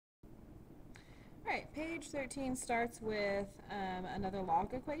Alright, page 13 starts with another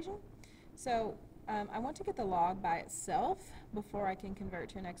log equation. So I want to get the log by itself before I can convert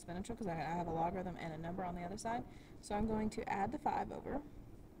to an exponential because I have a logarithm and a number on the other side. So I'm going to add the 5 over,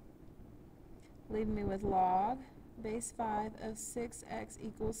 leaving me with log base 5 of 6x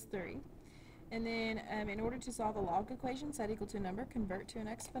equals 3. And then in order to solve a log equation, set equal to a number, convert to an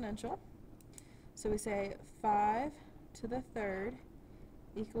exponential. So we say 5 to the third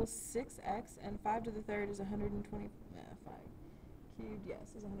equals 6x, and 5 to the third is 120, 5 cubed,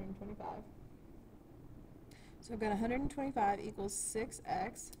 yes, is 125. So I've got 125 equals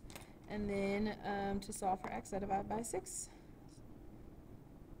 6x, and then to solve for x, I divide by 6.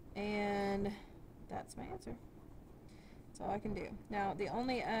 And that's my answer. That's all I can do. Now, the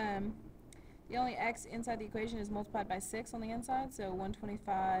only x inside the equation is multiplied by 6 on the inside, so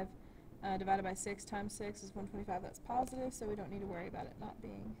 125 divided by 6 times 6 is 125. That's positive, so we don't need to worry about it not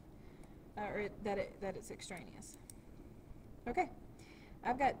being, or that it's extraneous. Okay,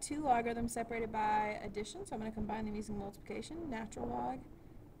 I've got two logarithms separated by addition, so I'm going to combine them using multiplication. Natural log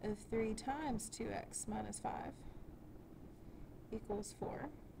of 3 times 2x minus 5 equals 4.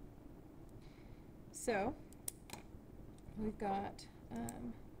 So we've got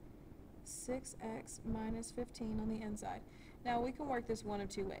 6x minus 15 on the inside. Now we can work this one of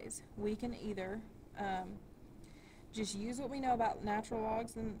two ways. We can either just use what we know about natural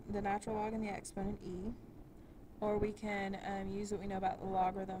logs, and the natural log and the exponent e, or we can use what we know about the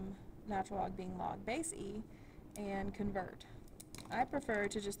logarithm, natural log being log base e, and convert. I prefer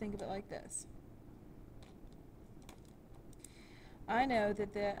to just think of it like this. I know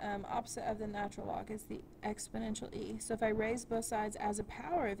that the opposite of the natural log is the exponential e, so if I raise both sides as a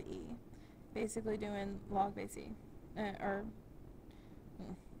power of e, basically doing log base e,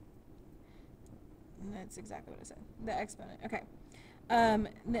 that's exactly what I said, the exponent. Okay,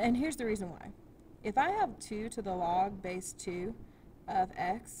 and here's the reason why. If I have 2 to the log base 2 of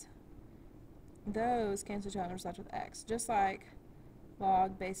x, those cancel each other and left with x, just like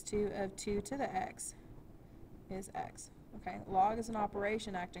log base 2 of 2 to the x is x. Okay, log is an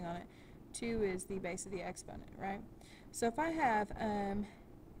operation acting on it. 2 is the base of the exponent, right? So if I have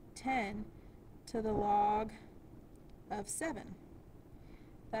 10 to the log of 7,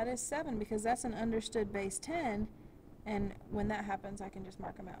 that is 7 because that's an understood base 10, and when that happens I can just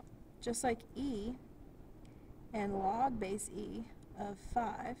mark them out. Just like e and log base e of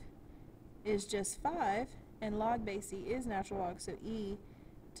 5 is just 5, and log base e is natural log, so e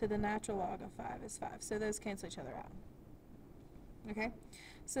to the natural log of 5 is 5. So those cancel each other out. Okay,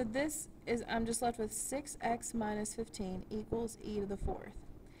 so this is, I'm just left with 6x minus 15 equals e to the 4th.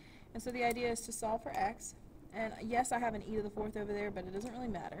 And so the idea is to solve for x, and yes, I have an e to the 4th over there, but it doesn't really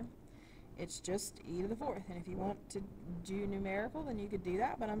matter. It's just e to the 4th, and if you want to do numerical, then you could do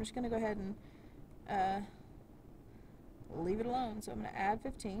that, but I'm just going to go ahead and leave it alone. So I'm going to add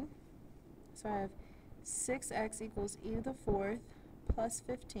 15. So I have 6x equals e to the 4th plus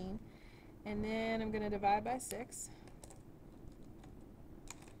 15, and then I'm going to divide by 6.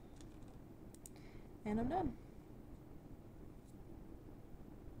 And I'm done.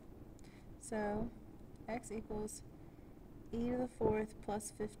 So x equals e to the 4th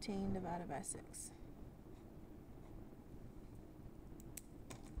plus 15 divided by 6.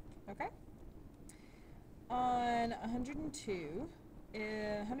 Okay? On 102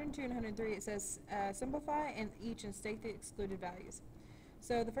 and 103 it says simplify and each and state the excluded values.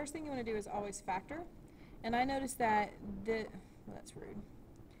 So the first thing you want to do is always factor. And I noticed that well, that's rude.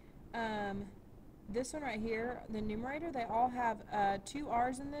 This one right here, the numerator, they all have 2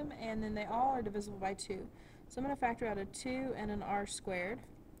 r's in them, and then they all are divisible by 2. So I'm going to factor out a 2 and an r squared,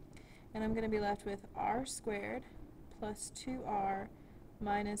 and I'm going to be left with r squared plus 2r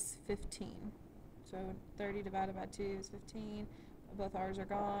minus 15. So 30 divided by 2 is 15. Both r's are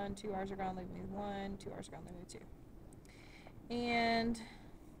gone, 2 r's are gone, leaving me with 1, 2 r's are gone, leaving me with 2. And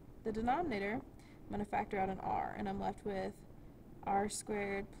the denominator, I'm going to factor out an r, and I'm left with r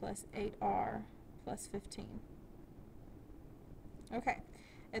squared plus 8r plus 15. Okay,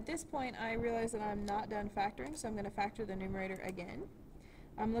 at this point I realize that I'm not done factoring, so I'm going to factor the numerator again.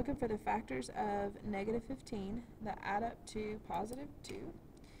 I'm looking for the factors of negative 15 that add up to positive 2,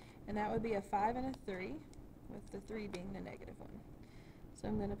 and that would be a 5 and a 3, with the 3 being the negative one. So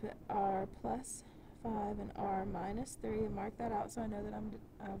I'm going to put r plus 5 and r minus 3 and mark that out so I know that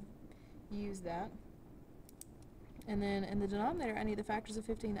I've used that. And then in the denominator I need the factors of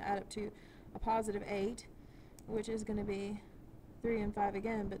 15 that add up to a positive 8, which is going to be 3 and 5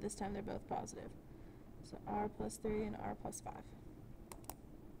 again, but this time they're both positive. So r plus 3 and r plus 5.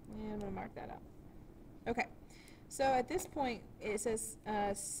 And I'm going to mark that out. Okay, So at this point, it says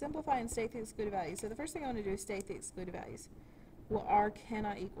simplify and state the excluded values. So the first thing I want to do is state the excluded values. Well, r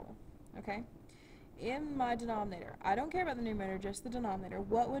cannot equal, okay? In my denominator, I don't care about the numerator, just the denominator.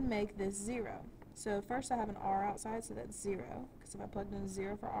 What would make this 0? So first I have an r outside, so that's 0. Because if I plugged in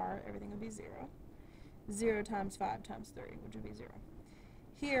 0 for r, everything would be 0. 0 times 5 times 3, which would be 0.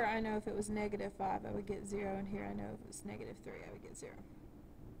 Here I know if it was negative 5, I would get 0, and here I know if it was negative 3, I would get 0.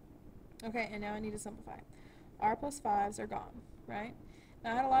 Okay, and now I need to simplify. R plus 5s are gone, right?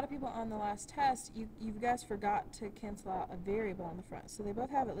 Now I had a lot of people on the last test, you guys forgot to cancel out a variable on the front, so they both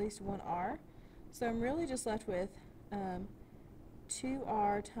have at least one r. So I'm really just left with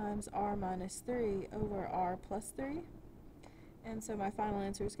 2r times r minus 3 over r plus 3. And so my final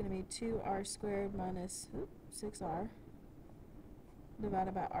answer is going to be 2r squared minus 6r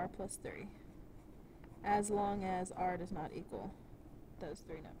divided by r plus 3, as long as r does not equal those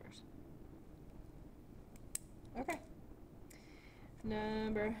three numbers. Okay.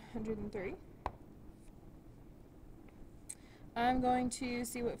 Number 103. I'm going to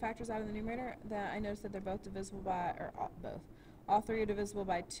see what factors out of the numerator that I noticed that they're both divisible by, or all three are divisible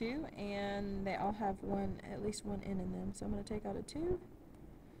by 2, and they all have at least one n in them. So I'm going to take out a 2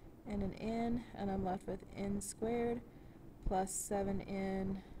 and an n, and I'm left with n squared plus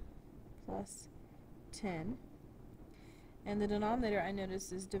 7n plus 10. And the denominator I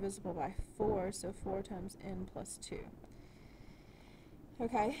noticed is divisible by 4, so 4 times n plus 2.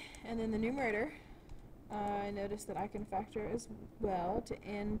 Okay, and then the numerator, I noticed that I can factor as well to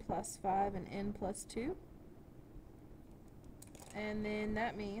n plus 5 and n plus 2. And then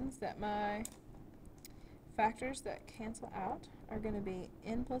that means that my factors that cancel out are going to be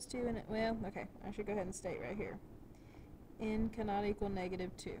n plus 2 and, well, okay, I should go ahead and state right here. N cannot equal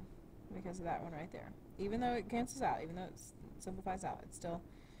negative 2 because of that one right there. Even though it cancels out, even though it simplifies out, it's still,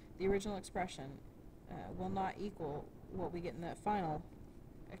 the original expression will not equal what we get in that final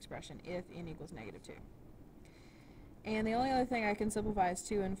expression if n equals negative 2. And the only other thing I can simplify is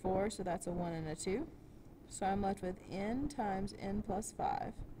 2 and 4, so that's a 1 and a 2. So I'm left with n times n plus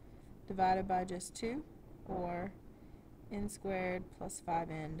 5 divided by just 2, or n squared plus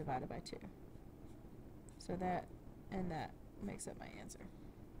 5n divided by 2. So that and that makes up my answer.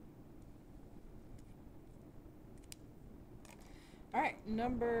 Alright,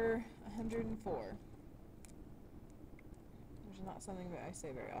 number 104. Which is not something that I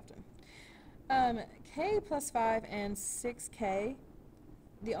say very often. K plus 5 and 6k,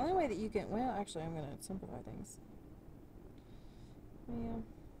 the only way that you can, well, actually I'm going to simplify things. Yeah.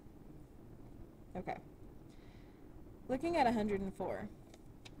 Okay. Looking at 104,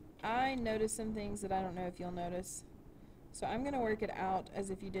 I noticed some things that I don't know if you'll notice. So I'm going to work it out as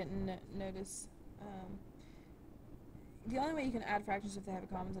if you didn't notice. The only way you can add fractions if they have a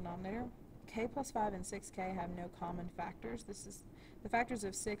common denominator. K plus 5 and 6k have no common factors. This is the factors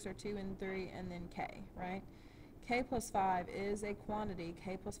of 6 are 2 and 3 and then k, right? K plus 5 is a quantity.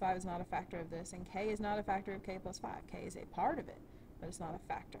 K plus 5 is not a factor of this, and k is not a factor of k plus 5. K is a part of it, but it's not a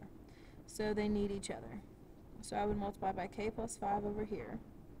factor. So they need each other. So I would multiply by k plus 5 over here.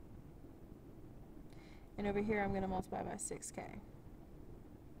 And over here I'm going to multiply by 6k.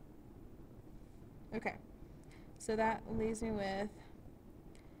 Okay. So that leaves me with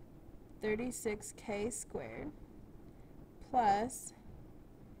 36k squared plus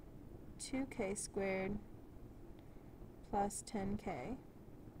 2k squared plus 10k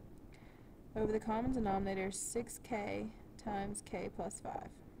over the common denominator 6k times k plus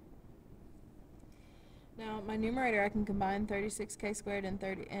 5. Now my numerator, I can combine 36k squared and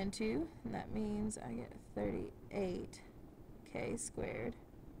 2, and that means I get 38k squared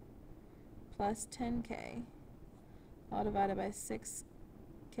plus 10k all divided by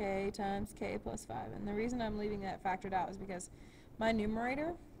 6k times k plus 5. And the reason I'm leaving that factored out is because my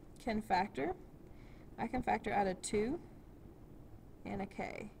numerator can factor. I can factor out a 2 and a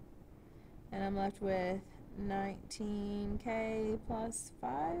k. And I'm left with 19k plus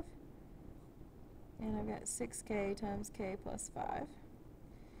 5. And I've got 6k times k plus 5.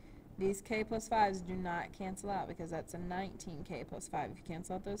 These k plus 5s do not cancel out because that's a 19k plus 5. If you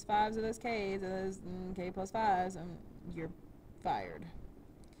cancel out those 5s or those k's or those k plus 5s, you're fired.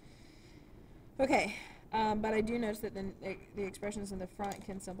 Okay, but I do notice that the expressions in the front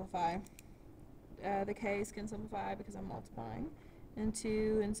can simplify. The k's can simplify because I'm multiplying. And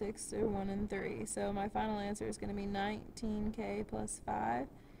 2 and 6 are 1 and 3. So my final answer is going to be 19k plus 5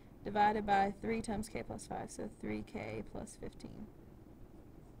 divided by 3 times k plus 5, so 3k plus 15.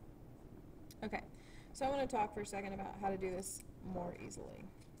 Okay, so I want to talk for a second about how to do this more easily.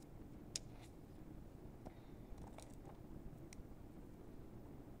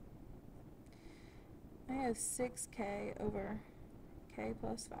 I negative 6k over k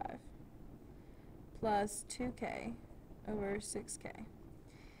plus 5 plus 2k over 6k.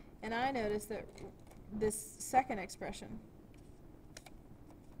 And I notice that this second expression,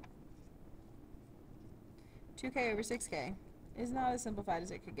 2k over 6k, is not as simplified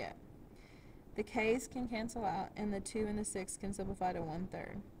as it could get. The k's can cancel out, and the 2 and the 6 can simplify to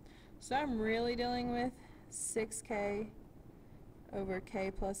 1/3. So I'm really dealing with 6k over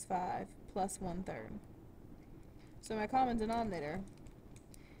k plus 5 plus 1/3. So my common denominator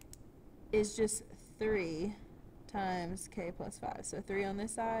is just 3 times k plus 5. So 3 on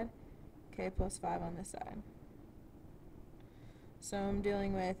this side, k plus 5 on this side. So I'm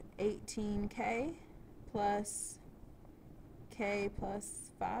dealing with 18k plus k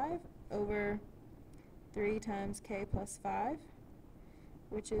plus 5 over 3 times k plus 5,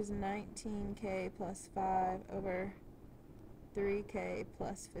 which is 19k plus 5 over 3k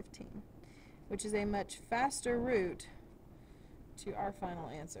plus 15, which is a much faster route to our final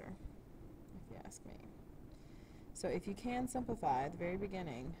answer, if you ask me. So if you can simplify at the very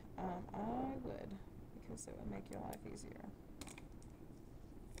beginning, I would, because it would make your life easier.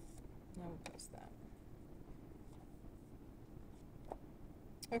 I will post that.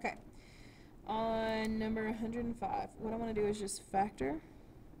 Okay, on number 105, what I want to do is just factor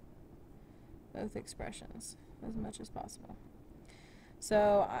both expressions as much as possible.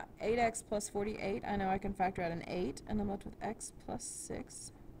 So 8x plus 48, I know I can factor out an 8, and I'm left with x plus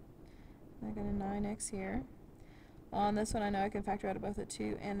 6. I got a 9x here. On this one, I know I can factor out both a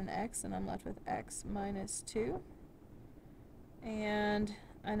 2 and an x, and I'm left with x minus 2. And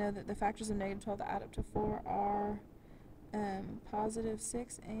I know that the factors of negative 12 that add up to 4 are positive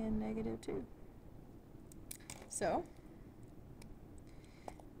 6 and negative 2. So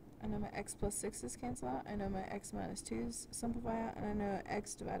I know my x plus 6's cancel out, I know my x minus 2's simplify out, and I know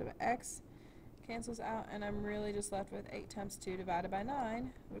x divided by x cancels out, and I'm really just left with 8 times 2 divided by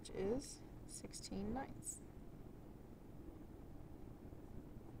 9, which is 16/9.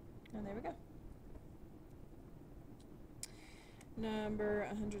 And there we go. Number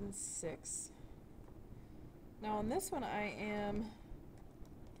 106. Now on this one I am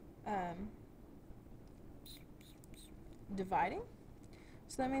dividing.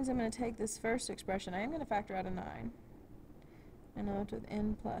 So that means I'm going to take this first expression. I am going to factor out a 9. And I'm left with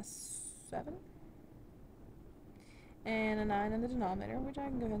n plus 7. And a 9 in the denominator, which I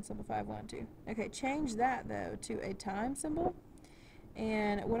can go ahead and simplify if I want to. Okay, change that though to a time symbol.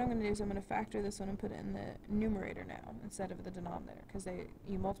 And what I'm going to do is I'm going to factor this one and put it in the numerator now instead of the denominator, because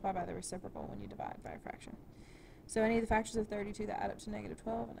you multiply by the reciprocal when you divide by a fraction. So I need the factors of 32 that add up to negative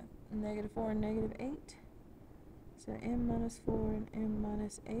 12 and a negative 4 and negative 8. So m minus 4 and m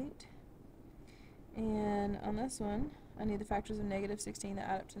minus 8. And on this one, I need the factors of negative 16 that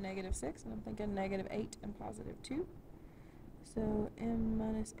add up to negative 6, and I'm thinking negative 8 and positive 2. So m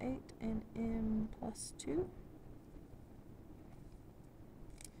minus 8 and m plus 2.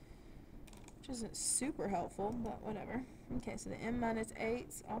 Which isn't super helpful, but whatever. Okay, so the m minus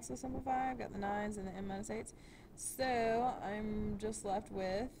 8's also simplify. I've got the 9's and the m minus 8's. So I'm just left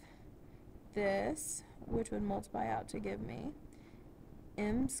with this, which would multiply out to give me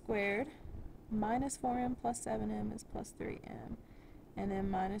m squared minus 4m plus 7m is plus 3m, and then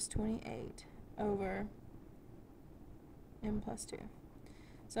minus 28 over m plus 2.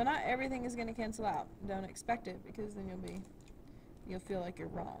 So not everything is going to cancel out. Don't expect it, because then you'll feel like you're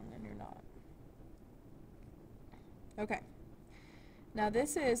wrong, and you're not. Okay, now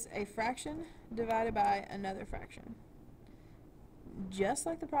this is a fraction divided by another fraction, just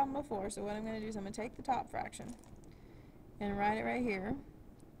like the problem before. So what I'm going to do is I'm going to take the top fraction and write it right here,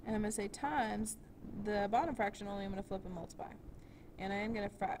 and I'm going to say times the bottom fraction, only I'm going to flip and multiply, and I am going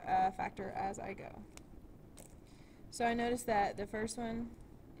to factor as I go. So I notice that the first one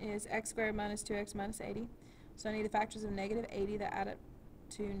is x squared minus 2x minus 80, so I need the factors of negative 80 that add up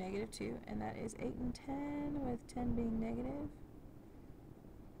to negative 2, and that is 8 and 10, with 10 being negative.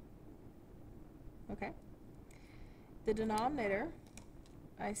 Okay. The denominator,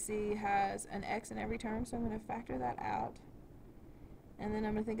 I see, has an x in every term, so I'm going to factor that out. And then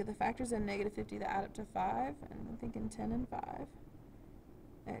I'm going to think of the factors of negative 50 that add up to 5, and I'm thinking 10 and 5.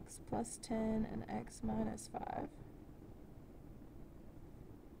 X plus 10 and x minus 5.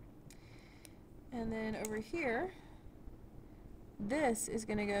 And then over here, this is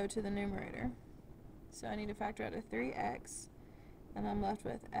going to go to the numerator. So I need to factor out a 3x, and I'm left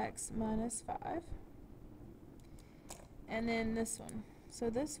with x minus 5. And then this one.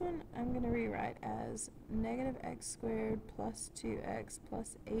 So this one I'm going to rewrite as negative x squared plus 2x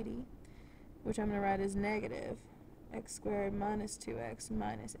plus 80, which I'm going to write as negative x squared minus 2x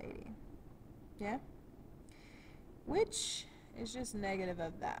minus 80. Yeah? which is just negative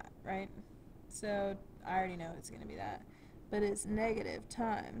of that, right? So I already know it's going to be that. But it's negative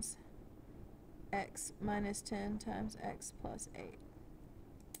times x minus 10 times x plus 8.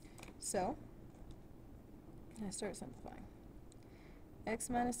 So I start simplifying. X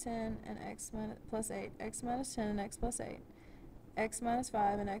minus 10 and x plus 8, x minus 10 and x plus 8, x minus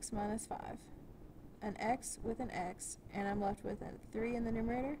 5 and x minus 5, an x with an x, and I'm left with a 3 in the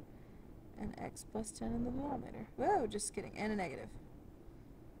numerator, and x plus 10 in the denominator. Whoa, just kidding, and a negative.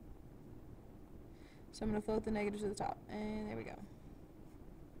 So I'm going to float the negative to the top, and there we go.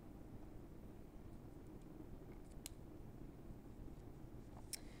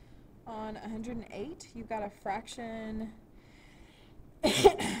 On 108, you've got a fraction.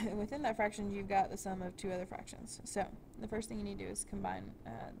 Within that fraction, you've got the sum of two other fractions. So the first thing you need to do is combine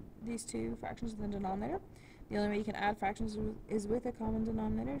these two fractions in the denominator. The only way you can add fractions is with a common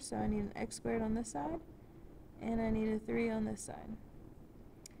denominator. So I need an x squared on this side, and I need a 3 on this side.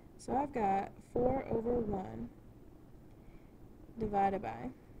 So I've got 4 over 1 divided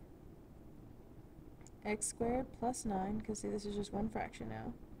by x squared plus 9, because see, this is just one fraction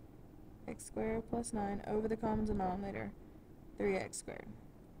now. X squared plus 9 over the common denominator, 3x squared.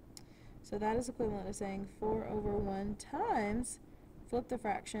 So that is equivalent to saying 4 over 1 times, flip the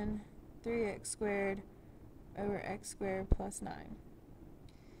fraction, 3x squared over x squared plus 9.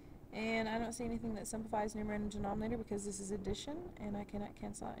 And I don't see anything that simplifies numerator and denominator because this is addition, and I cannot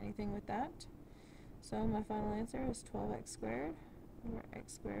cancel out anything with that. So my final answer is 12x squared over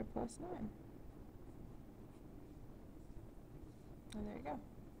x squared plus 9. And there you go.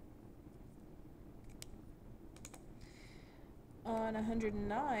 On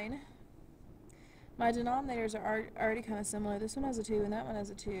 109, my denominators are already kind of similar. This one has a 2 and that one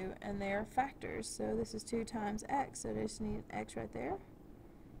has a 2, and they are factors. So this is 2 times x, so I just need x right there,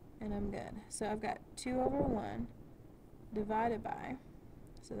 and I'm good. So I've got 2 over 1 divided by,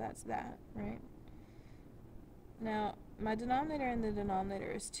 so that's that, right? Now, my denominator in the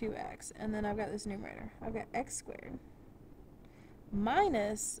denominator is 2x, and then I've got this numerator. I've got x squared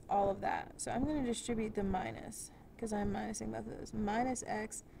minus all of that. So I'm going to distribute the minus, because I'm minusing both of those. Minus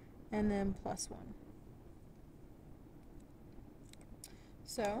x, and then plus 1.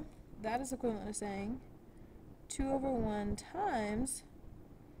 So that is equivalent to saying 2 over 1 times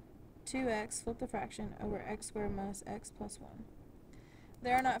 2x, flip the fraction, over x squared minus x plus 1.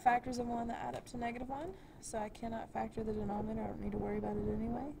 There are not factors of 1 that add up to negative 1, so I cannot factor the denominator. I don't need to worry about it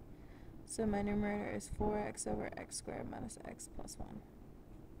anyway. So my numerator is 4x over x squared minus x plus 1.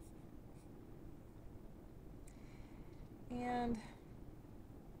 And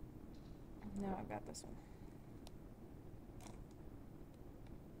now I've got this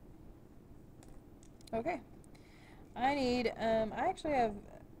one. Okay. I need, I actually have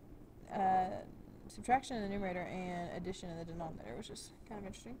subtraction in the numerator and addition in the denominator, which is kind of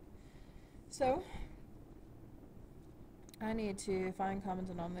interesting. So I need to find common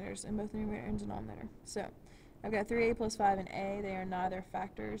denominators in both the numerator and denominator. So I've got 3a plus 5 and a. They are neither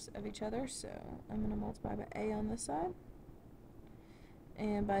factors of each other, so I'm going to multiply by a on this side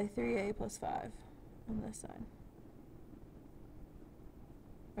and by 3a plus 5 on this side.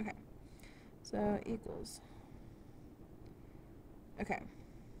 Okay, so equals, okay,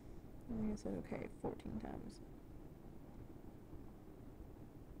 I think I said okay 14 times.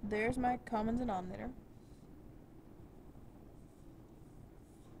 There's my common denominator.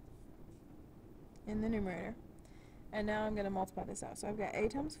 In the numerator. And now I'm going to multiply this out. So I've got a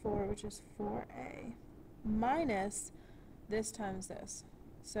times 4, which is 4a, minus this times this.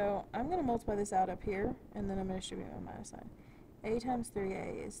 So I'm going to multiply this out up here, and then I'm going to distribute my minus sign. A times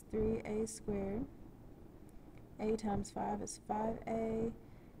 3a is 3a squared. A times 5 is 5a.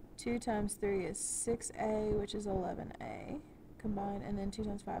 2 times 3 is 6a, which is 11a combined, and then 2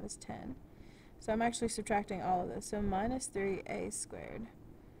 times 5 is 10. So I'm actually subtracting all of this. So minus 3a squared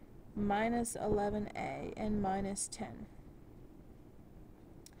minus 11a and minus 10.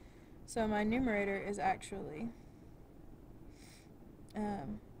 So my numerator is actually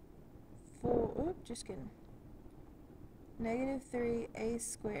just kidding. Negative 3a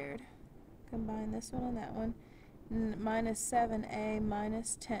squared. Combine this one and that one. Minus 7a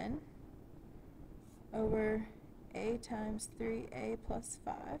minus 10 over a times 3a plus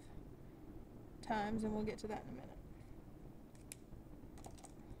 5 times, and we'll get to that in a minute.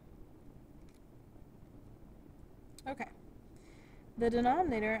 Okay. The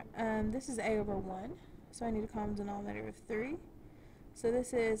denominator, this is a over 1, so I need a common denominator of 3. So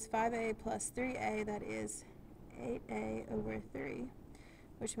this is 5a plus 3a, that is 8a over 3,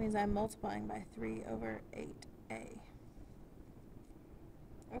 which means I'm multiplying by 3 over 8a.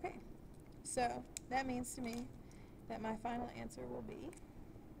 Okay, so that means to me that my final answer will be.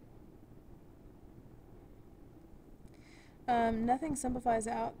 Nothing simplifies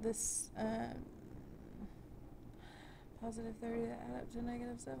out this positive 30 that add up to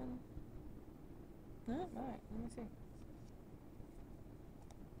negative 7. No, alright, let me see.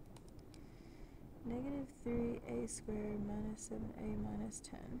 Negative 3a squared minus 7a minus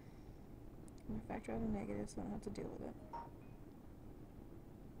 10. I'm going to factor out a negative so I don't have to deal with it.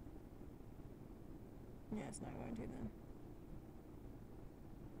 Yeah, it's not going to then.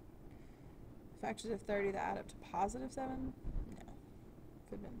 Factors of 30 that add up to positive 7? No.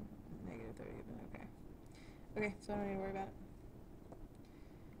 Could have been negative 30, but okay. Okay, so I don't need to worry about it.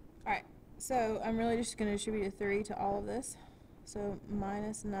 Alright, so I'm really just going to distribute a 3 to all of this. So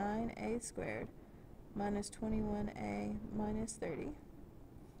minus 9a squared minus 21a minus 30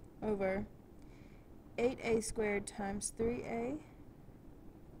 over 8a squared times 3a.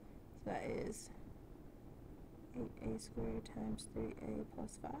 So that is 8a squared times 3a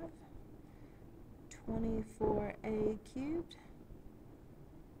plus 5. 24a cubed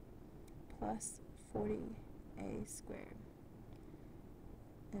plus 40a squared.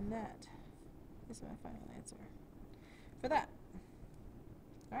 And that is my final answer for that.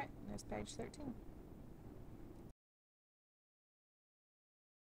 Alright, there's page 13.